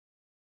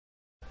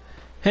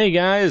Hey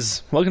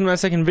guys, welcome to my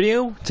second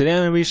video. Today I'm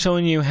going to be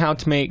showing you how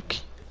to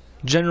make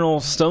General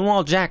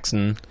Stonewall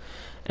Jackson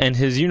and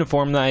his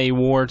uniform that he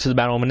wore to the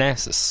Battle of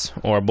Manassas,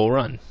 or Bull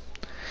Run.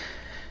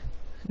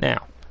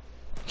 Now,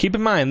 keep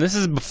in mind, this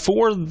is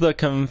before the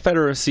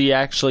Confederacy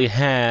actually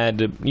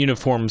had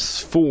uniforms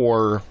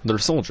for their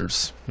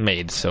soldiers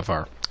made so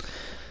far.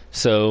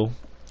 So,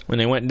 when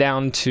they went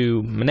down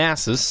to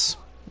Manassas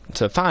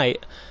to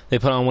fight, they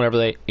put on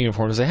whatever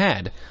uniforms they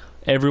had.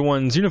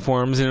 Everyone's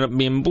uniforms ended up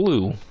being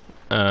blue.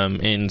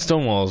 In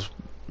Stonewall's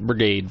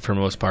brigade for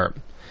the most part,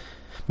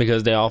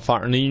 because they all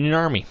fought in the Union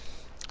Army.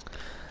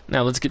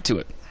 Now let's get to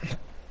it.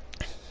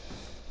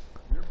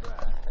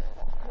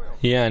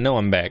 Yeah, I know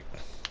I'm back.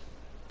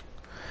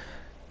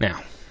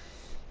 Now,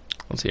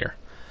 let's see here.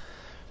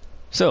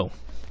 So,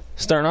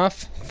 starting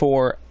off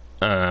for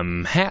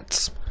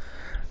hats,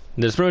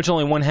 there's pretty much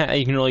only one hat that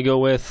you can really go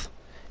with,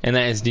 and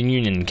that is the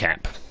Union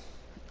cap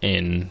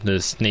in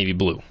this navy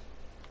blue.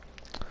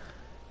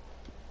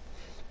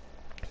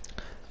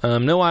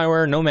 No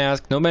eyewear, no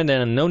mask, no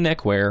bandana, no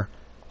neckwear.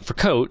 For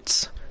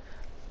coats,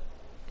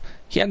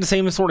 he had the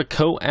same sort of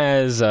coat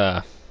as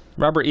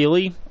Robert E.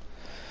 Lee,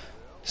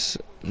 just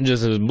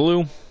as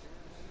blue,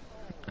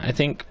 I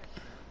think.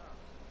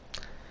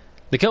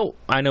 The coat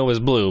I know is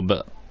blue,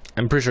 but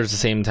I'm pretty sure it's the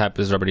same type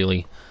as Robert E.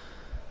 Lee.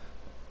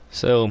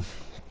 So,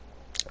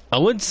 I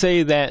would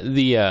say that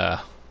the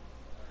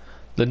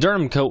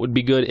Durham coat would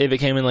be good if it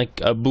came in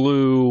like a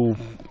blue,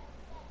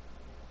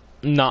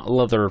 not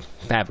leather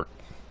fabric.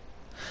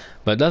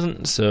 But it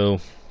doesn't, so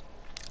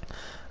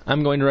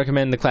I'm going to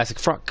recommend the classic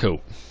frock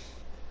coat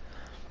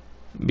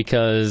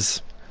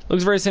because it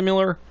looks very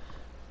similar.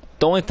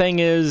 The only thing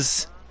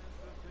is,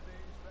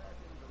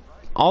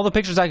 all the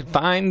pictures I could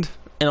find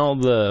and all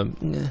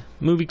the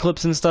movie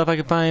clips and stuff I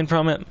could find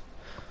from it,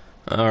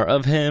 or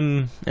of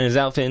him and his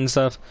outfit and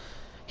stuff,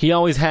 he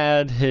always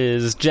had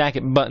his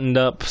jacket buttoned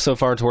up so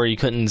far to where you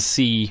couldn't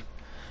see.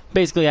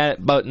 Basically had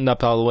it buttoned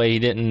up all the way. He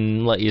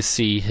didn't let you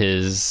see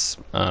his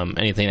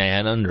anything I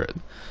had under it.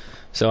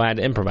 So I had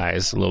to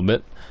improvise a little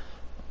bit.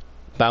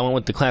 But I went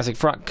with the classic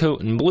frock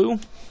coat in blue.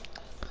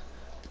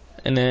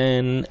 And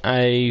then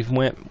I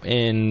went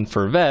in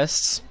for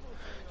vests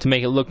to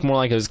make it look more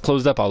like it was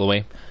closed up all the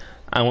way.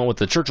 I went with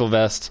the Churchill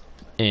vest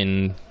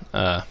in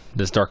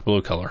this dark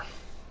blue color.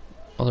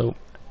 Although,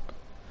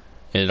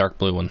 in a dark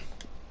blue one.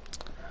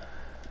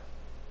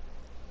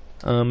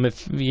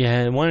 If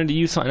you wanted to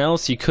use something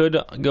else, you could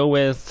go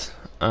with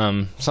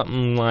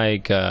something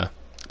like... wait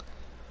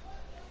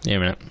a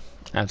minute.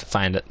 I have to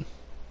find it.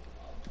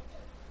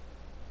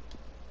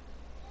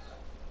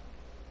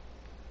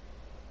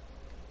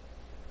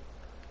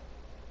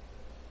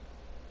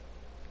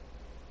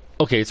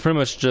 Okay, it's pretty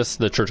much just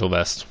the Churchill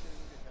vest.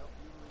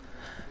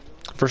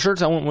 For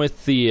shirts, I went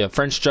with the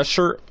French dress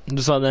shirt,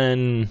 just so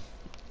then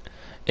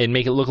it'd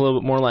make it look a little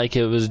bit more like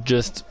it was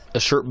just a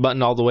shirt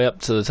buttoned all the way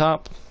up to the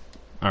top,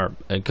 or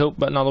a coat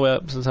buttoned all the way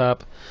up to the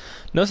top.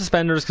 No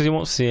suspenders because you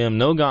won't see them.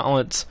 No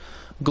gauntlets.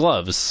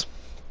 Gloves.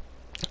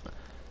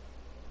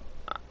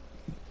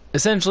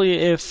 Essentially,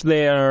 if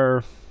they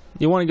are,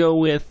 you want to go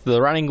with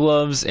the riding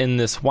gloves in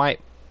this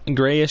white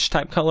grayish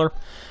type color.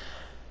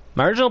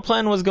 My original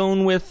plan was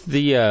going with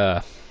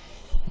the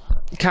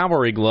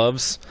cavalry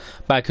gloves,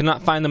 but I could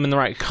not find them in the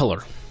right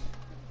color.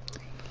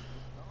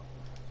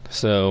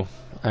 So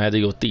I had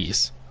to go with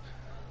these.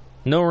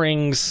 No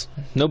rings,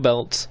 no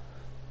belts,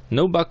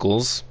 no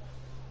buckles.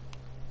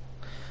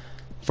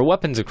 For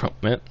weapons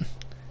equipment,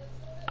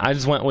 I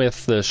just went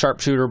with the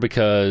sharpshooter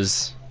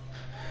because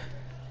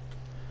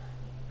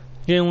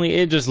generally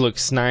it just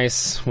looks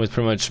nice with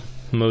pretty much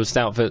most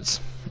outfits,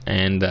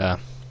 and it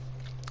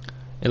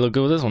looked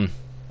good with this one.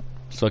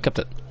 So I kept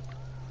it.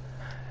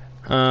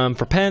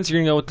 For pants, you're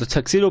going to go with the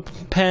tuxedo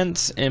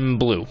pants in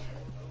blue.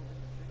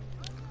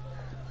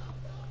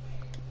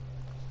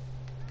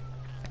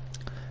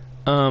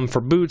 For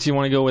boots, you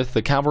want to go with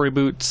the cavalry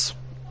boots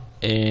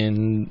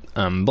in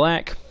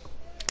black.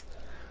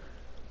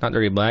 Not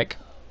dirty black.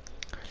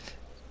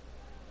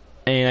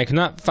 And I could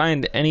not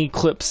find any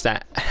clips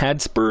that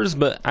had spurs,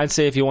 but I'd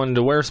say if you wanted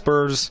to wear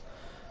spurs,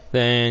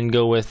 then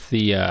go with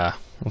the,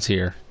 let's see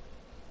here.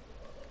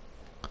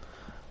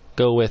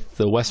 Go with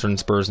the Western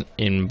spurs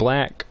in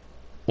black,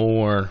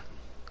 or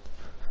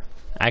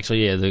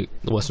actually, yeah, the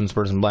Western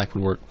spurs in black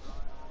would work.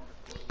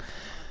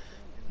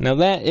 Now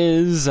that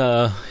is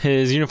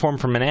his uniform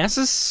for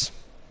Manassas.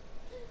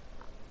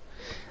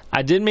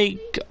 I did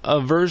make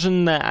a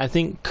version that I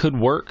think could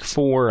work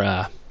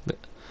for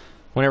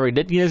whenever he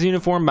did get his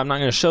uniform, but I'm not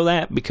going to show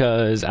that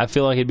because I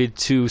feel like it'd be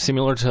too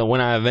similar to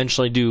when I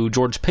eventually do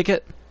George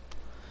Pickett.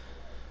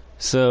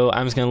 So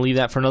I'm just going to leave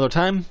that for another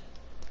time.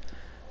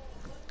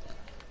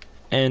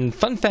 And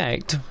fun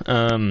fact,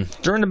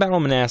 during the Battle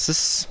of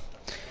Manassas,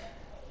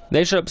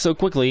 they showed up so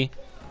quickly,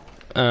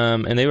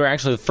 and they were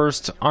actually the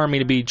first army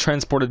to be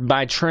transported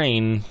by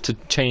train to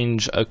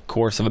change a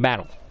course of a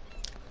battle.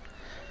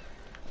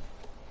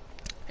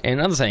 And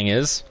another thing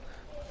is,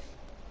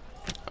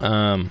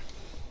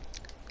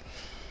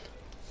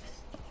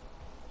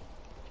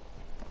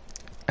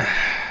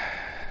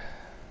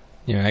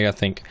 Yeah, I gotta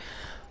think.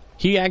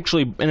 He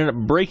actually ended up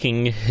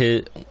breaking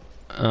his,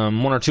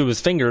 one or two of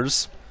his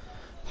fingers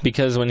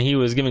because when he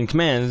was giving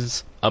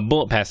commands, a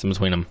bullet passed in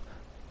between them.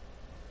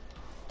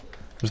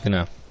 I'm just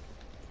gonna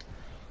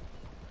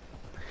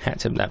hat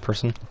tip that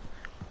person.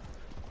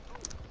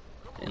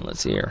 And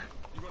let's see here.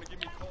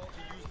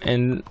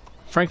 And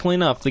frankly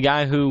enough, the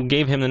guy who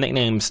gave him the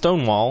nickname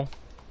Stonewall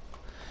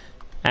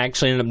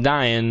actually ended up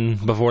dying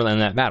before the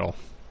end of that battle.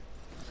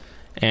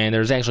 And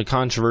there's actually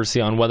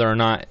controversy on whether or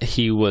not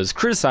he was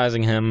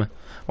criticizing him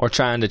or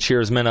trying to cheer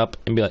his men up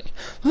and be like,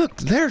 look,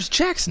 there's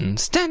Jackson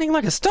standing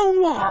like a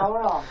stone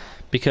wall.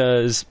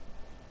 Because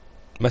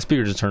my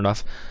speaker just turned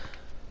off.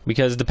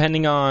 Because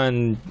depending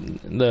on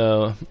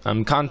the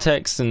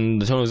context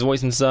and the tone of his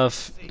voice and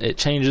stuff, it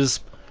changes.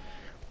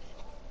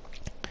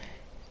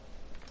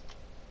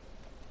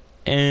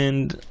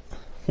 And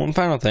one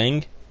final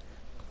thing,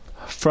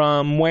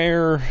 from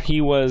where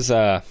he was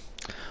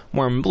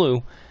wearing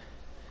blue,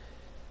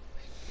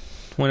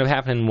 what had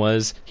happened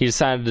was he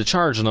decided to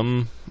charge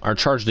them, or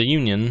charge the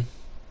Union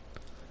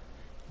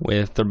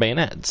with their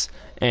bayonets.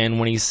 And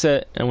when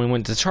we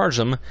went to charge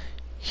them,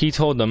 he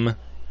told them,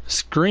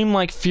 "Scream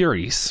like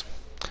furies."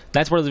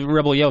 That's where the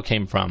rebel yell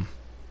came from.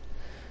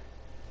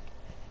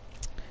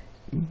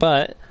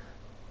 But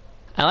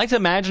I like to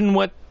imagine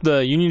what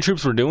the Union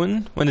troops were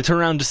doing when they turned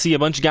around to see a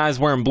bunch of guys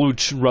wearing blue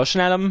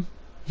rushing at them,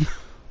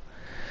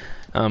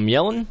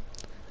 yelling.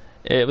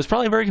 It was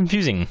probably very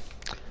confusing.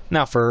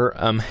 Now for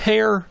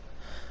hair,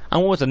 I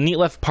went with a neat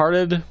left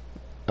parted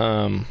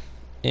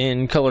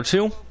in color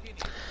 2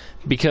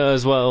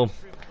 because, well,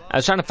 I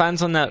was trying to find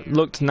something that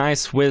looked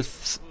nice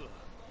with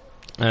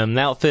the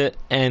outfit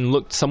and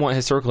looked somewhat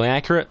historically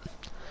accurate.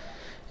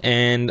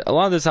 And a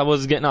lot of this I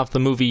was getting off the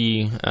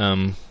movie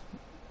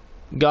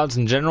Gods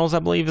and Generals, I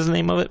believe is the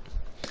name of it,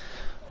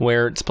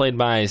 where it's played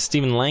by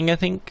Stephen Lang, I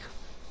think,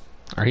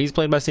 or he's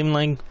played by Stephen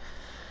Lang.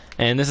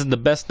 And this is the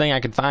best thing I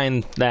could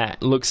find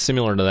that looks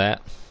similar to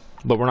that,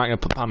 but we're not going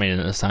to put pomade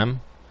in it this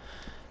time.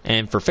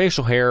 And for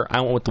facial hair,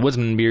 I went with the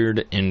Woodsman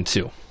beard in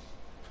 2.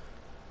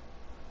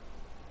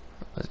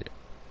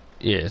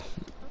 Yeah,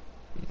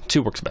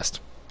 2 works best.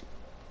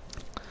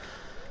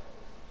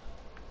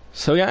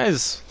 So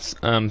guys,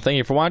 thank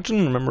you for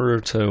watching. Remember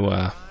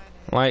to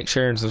like,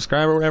 share, and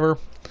subscribe or whatever,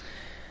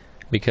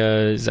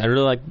 because I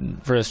really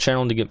like for this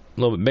channel to get a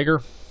little bit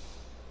bigger.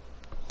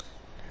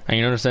 I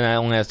can understand I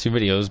only have 2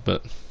 videos,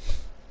 but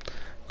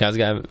guys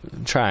gotta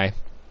try.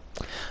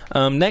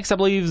 Next, I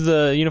believe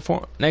the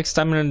uniform. Next,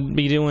 I'm going to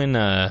be doing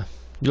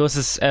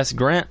Ulysses S.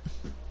 Grant,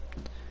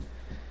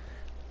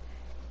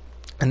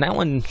 and that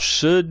one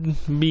should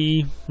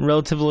be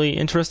relatively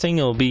interesting.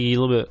 It'll be a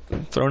little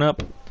bit thrown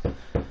up,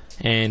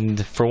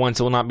 and for once,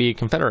 it will not be a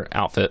Confederate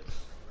outfit.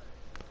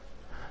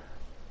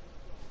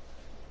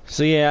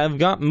 So yeah, I've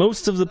got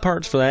most of the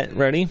parts for that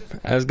ready.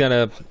 I just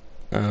gotta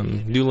do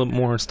a little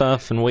more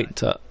stuff and wait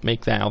to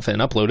make that outfit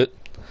and upload it.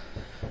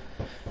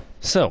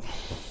 So.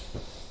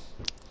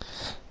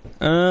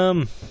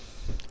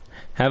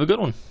 Have a good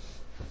one.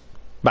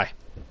 Bye.